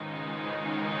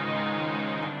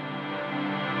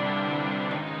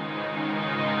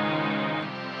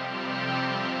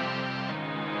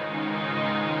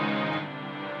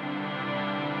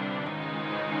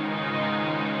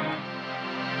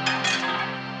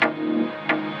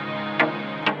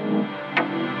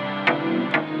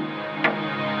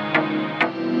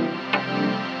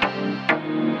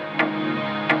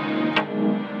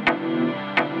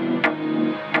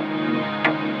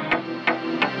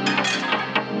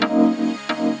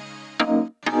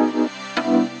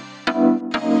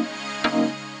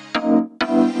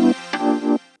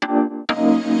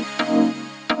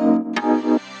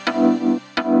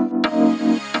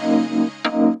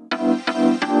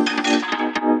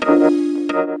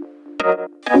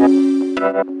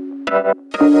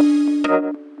Mon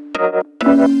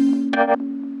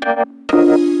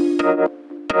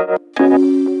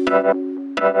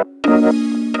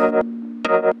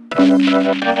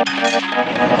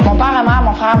père et mère,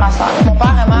 mon frère et ma soeur. Mon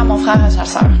père et mère, mon frère et sa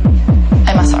soeur.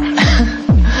 Et ma soeur.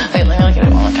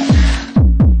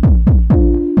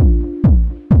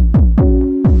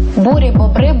 Бурі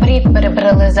бобри брід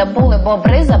перебрили, забули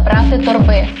бобри забрати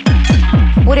торби.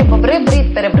 Бурі бобри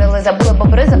брід перебрили, забули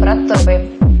бобри забрати торби.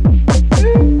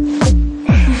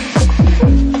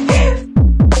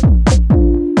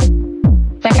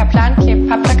 Deckerplan, kleb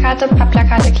Pappplakate,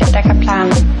 Pappplakate, kleb Deckerplan.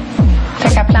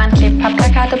 Deckerplan, kleb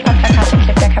Pappplakate, Pappplakate,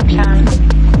 kleb Deckerplan.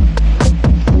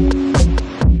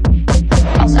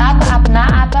 Als apen, apen na,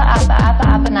 apen, apen, apen,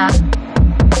 apen na.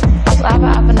 Als apen,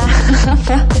 apen na,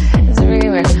 apen. It's really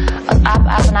weird. Als apen,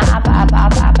 apen na, apen, apen,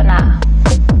 apen, apen na.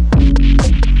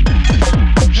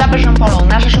 Żaby żąpolą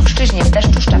na Rzeszowszczyźnie, w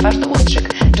deszczu szczepasz do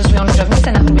ustrzyk. Jazzują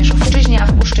dżdżownice na chrubie Szowszczyźnie, a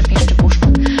w puszczy piszczy puszcz.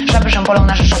 Żaby żąpolą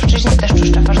na Rzeszowszczyźnie, w deszczu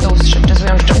szczepasz do ustrzyk.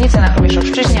 Jazzują dżdżownice na chrubie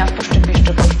Szowszczyźnie, a w puszczy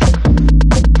piszczy puszcz.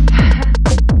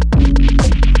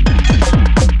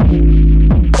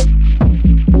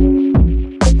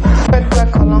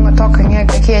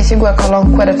 Gue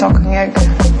kolong kwede talking egg.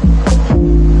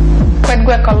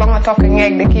 Gue kolong a talking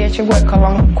egg. De keertje gue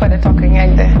kolong kwede talking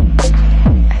egg. De.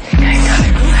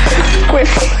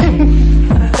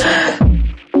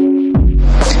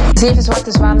 Zeven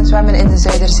zwarte zwanen zwemmen in de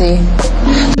Zuiderzee.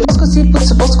 De postkoets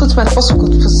poetsen postkoets met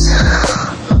postkoets.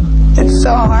 It's so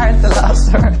hard, the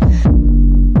last word.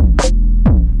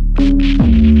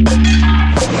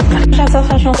 J'adore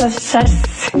sa chanson de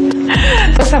chasse.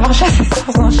 Faut savoir chasser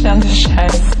sans un chien de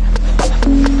chasse.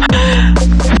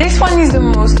 This one is the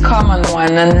most common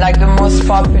one and like the most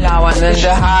popular one and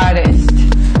the hardest.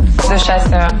 The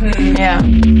chasseur. Yeah.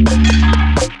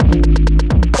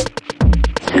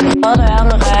 Gouden aan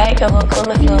de rijk en rock on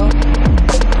the floor.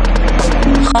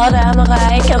 Gouden aan de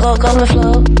rijk en rock on the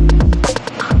floor.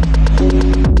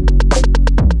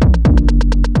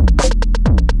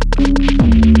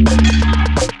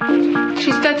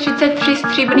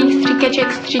 Stříbrných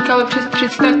stříkeček stříkalo přes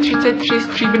 333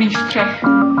 stříbrných střech.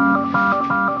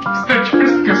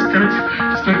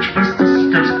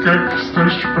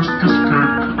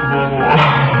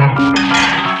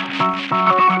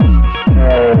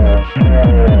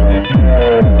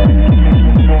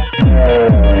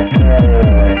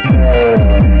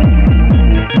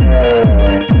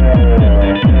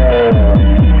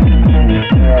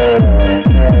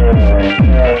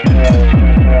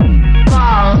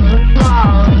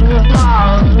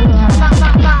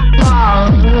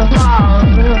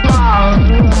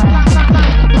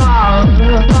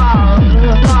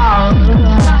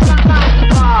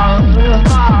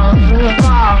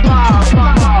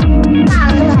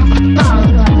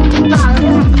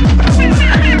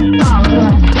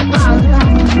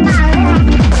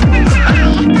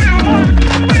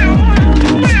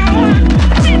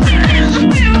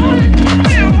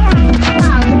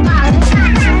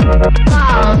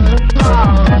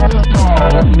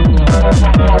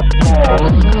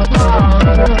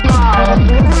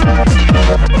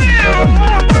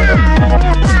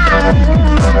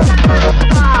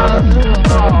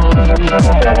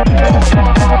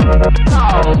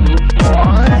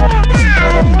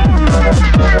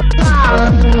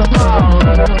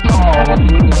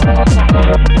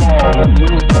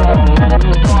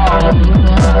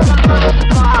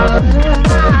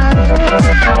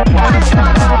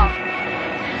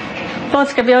 Bon,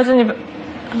 ska vi ha den i...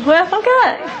 Får jag funka?